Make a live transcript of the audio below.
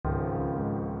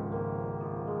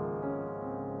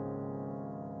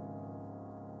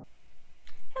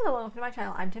Hello, welcome to my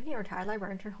channel. I'm Tiffany, a retired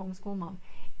librarian turned homeschool mom.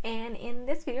 And in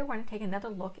this video, we're going to take another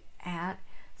look at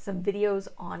some videos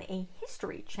on a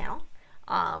history channel.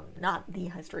 Not the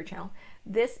history channel.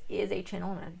 This is a channel,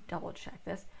 and I'm going to double check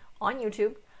this, on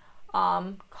YouTube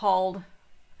called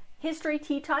History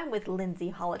Tea Time with Lindsay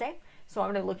Holiday. So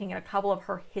I'm going to be looking at a couple of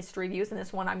her history views. In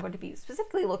this one, I'm going to be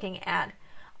specifically looking at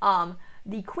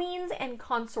the queens and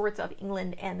consorts of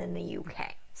England and then the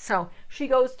UK. So she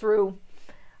goes through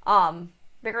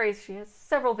she has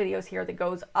several videos here that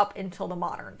goes up until the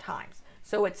modern times.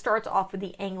 So it starts off with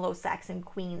the Anglo-Saxon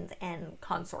queens and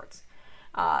consorts.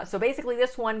 So basically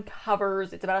this one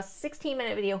covers, it's about a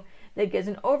 16-minute video that gives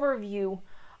an overview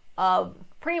of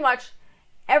pretty much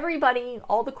everybody,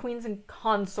 all the queens and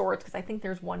consorts, because I think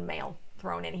there's one male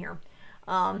thrown in here.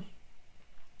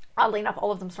 Oddly enough,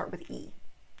 all of them start with E,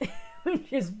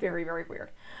 which is very, very weird.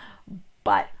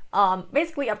 But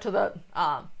basically up to the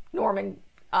Norman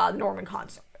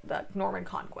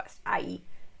Conquest, i.e.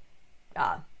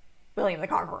 William the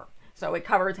Conqueror. So it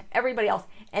covers everybody else.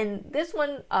 And this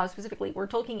one specifically, we're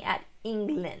looking at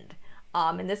England.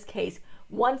 In this case,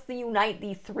 once they unite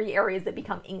the three areas that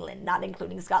become England, not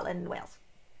including Scotland and Wales.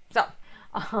 So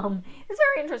it's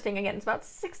very interesting. Again, it's about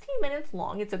 16 minutes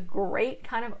long. It's a great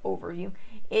kind of overview.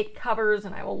 It covers,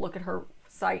 and I will look at her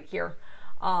site here.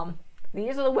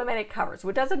 These are the women it covers. So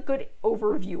it does a good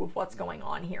overview of what's going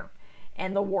on here,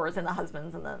 and the wars and the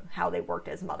husbands and how they worked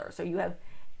as mothers. So you have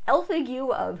Elphigue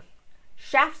of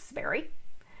Shaftesbury.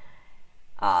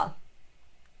 I'm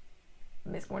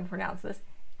just going to pronounce this.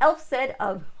 Elfsted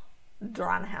of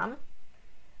Dranham.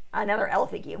 Another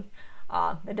Elphigue.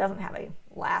 It doesn't have a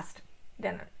last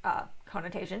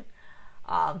connotation.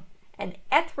 And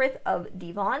Ethrith of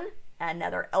Devon.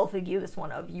 Another Elphigue, this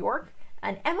one of York.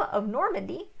 And Emma of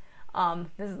Normandy.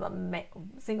 This is the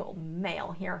single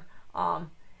male here.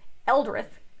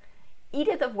 Eldrith,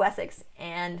 Edith of Wessex,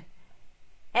 and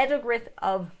Edogrith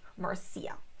of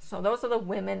Mercia. So those are the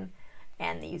women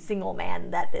and the single man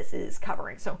that this is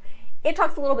covering. So it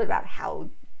talks a little bit about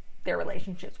how their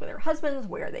relationships with their husbands,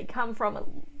 where they come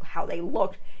from, how they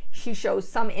looked. She shows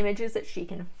some images that she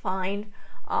can find.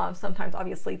 Sometimes,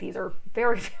 obviously, these are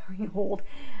very, very old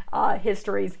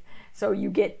histories. So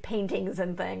you get paintings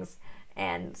and things,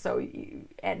 and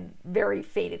and very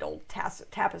faded old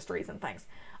tapestries and things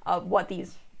of what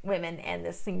these women and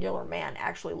this singular man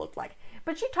actually looked like.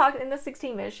 But she talks, in the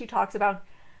 16 minutes, she talks about,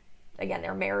 again,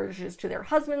 their marriages to their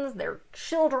husbands, their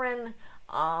children,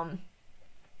 and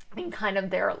kind of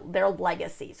their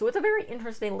legacy. So it's a very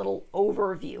interesting little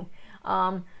overview.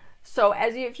 So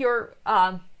if you're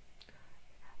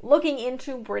looking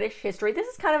into British history, this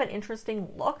is kind of an interesting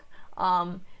look.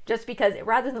 Just because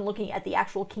rather than looking at the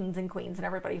actual kings and queens and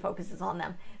everybody focuses on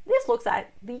them, this looks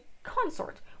at the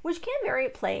consort, which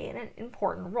can play an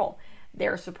important role.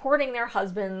 They're supporting their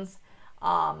husbands,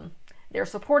 they're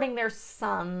supporting their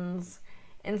sons,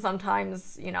 and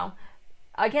sometimes,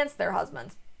 against their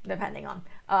husbands, depending on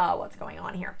what's going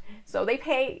on here. So they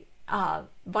play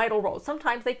vital roles.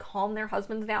 Sometimes they calm their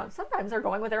husbands down. Sometimes they're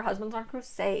going with their husbands on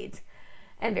crusades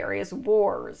and various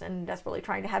wars and desperately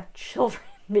trying to have children,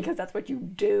 because that's what you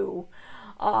do.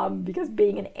 Because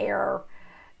being an heir,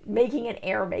 making an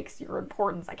heir makes your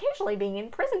importance. Occasionally being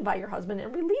imprisoned by your husband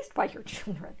and released by your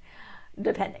children,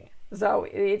 depending. So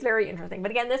it's very interesting. But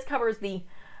again, this covers the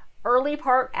early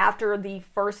part after the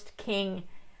first king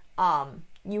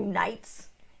unites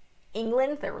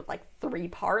England. There were like three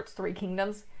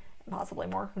kingdoms, possibly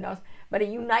more, who knows. But it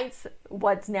unites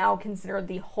what's now considered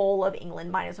the whole of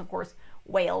England, minus, of course,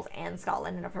 Wales and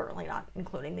Scotland, and apparently not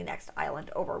including the next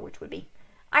island over, which would be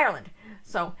Ireland.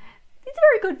 So it's a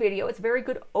very good video. It's a very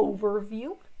good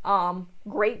overview.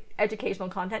 Great educational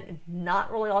content.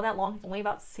 Not really all that long. It's only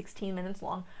about 16 minutes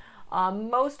long.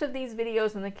 Most of these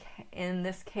videos in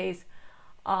this case,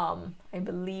 I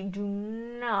believe, do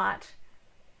not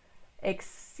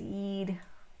exceed,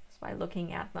 just by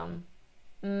looking at them,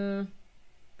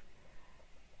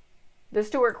 the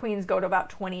Stuart queens go to about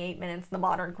 28 minutes. The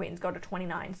modern queens go to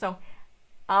 29. So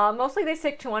mostly they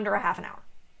stick to under a half an hour.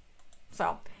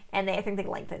 So, and I think they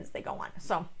lengthen as they go on.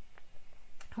 So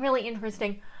really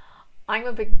interesting. I'm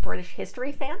a big British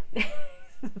history fan.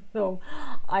 So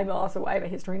I have a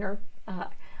history nerd.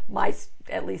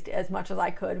 At least as much as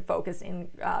I could focus in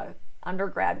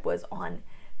undergrad was on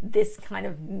this kind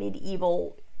of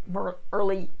medieval,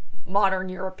 early modern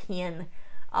European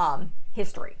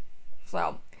history.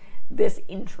 So this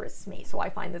interests me. So I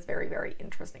find this very, very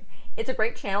interesting. It's a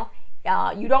great channel.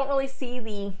 You don't really see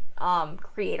the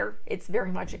creator. It's very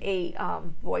much a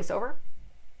voiceover.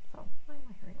 So why am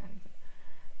I hearing that?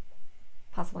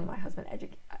 Possibly my husband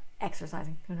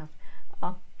exercising. Who knows?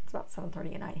 It's about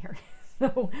 7:30 at night here.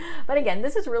 So, but again,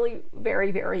 this is really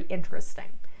very, very interesting.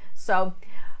 So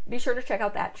be sure to check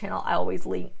out that channel. I always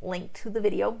link to the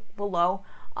video below.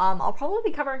 I'll probably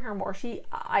be covering her more.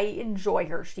 I enjoy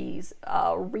her. She's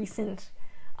a recent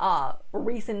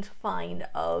find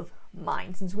of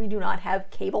mine, since we do not have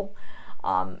cable.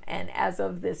 And as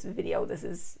of this video, this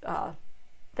is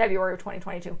February of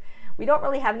 2022. We don't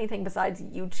really have anything besides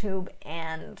YouTube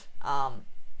and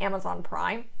Amazon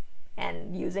Prime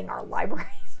and using our library.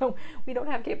 So we don't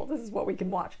have cable. This is what we can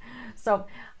watch. So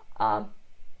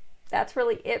that's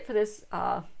really it for this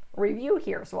review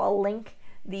here. So I'll link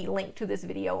the link to this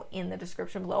video in the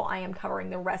description below. I am covering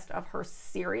the rest of her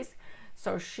series.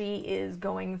 So she is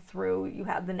going through, you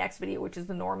have the next video, which is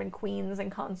the Norman queens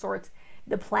and consorts,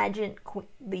 the pageant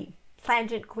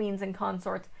queens and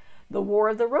consorts, the War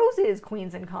of the Roses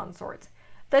queens and consorts,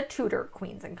 the Tudor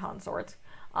queens and consorts,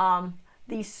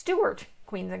 the Stuart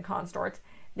queens and consorts.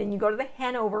 Then you go to the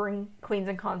Hanoverian queens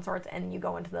and consorts, and you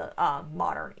go into the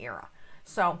modern era.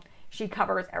 So she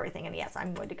covers everything. And yes,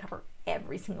 I'm going to cover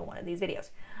every single one of these videos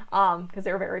because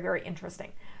they're very, very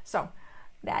interesting. So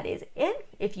that is it.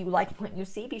 If you like what you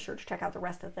see, be sure to check out the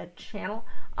rest of the channel.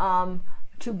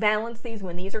 To balance these,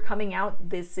 when these are coming out,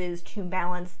 this is to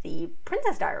balance the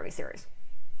Princess Diary series.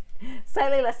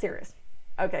 Slightly less serious.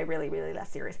 Okay, really, really less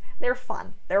serious. They're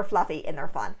fun. They're fluffy and they're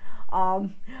fun.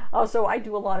 Also, I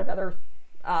do a lot of other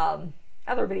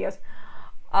videos.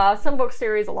 Some book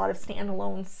series, a lot of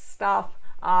standalone stuff,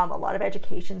 a lot of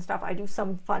education stuff. I do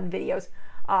some fun videos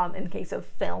in the case of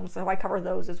films, so I cover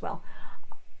those as well.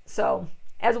 So,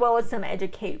 as well as some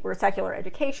secular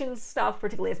education stuff,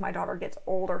 particularly as my daughter gets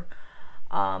older.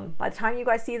 By the time you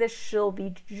guys see this, she'll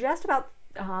be just about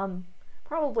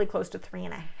probably close to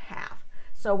 3.5.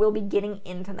 So we'll be getting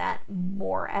into that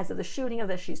more. As of the shooting of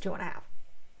this, she's 2.5.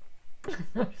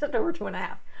 Just over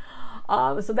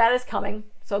 2.5. So that is coming.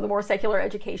 So the more secular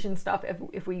education stuff,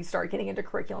 if we start getting into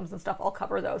curriculums and stuff, I'll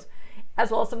cover those, as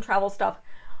well as some travel stuff.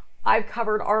 I've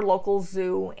covered our local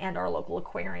zoo and our local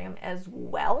aquarium as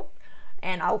well.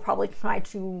 And I'll probably try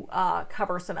to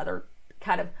cover some other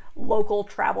kind of local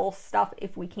travel stuff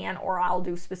if we can, or I'll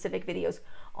do specific videos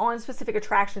on specific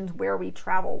attractions where we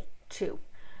travel to.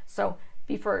 So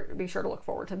be sure to look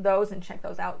forward to those and check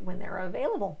those out when they're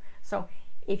available. So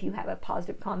if you have a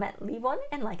positive comment, leave one,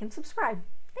 and like and subscribe.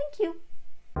 Thank you.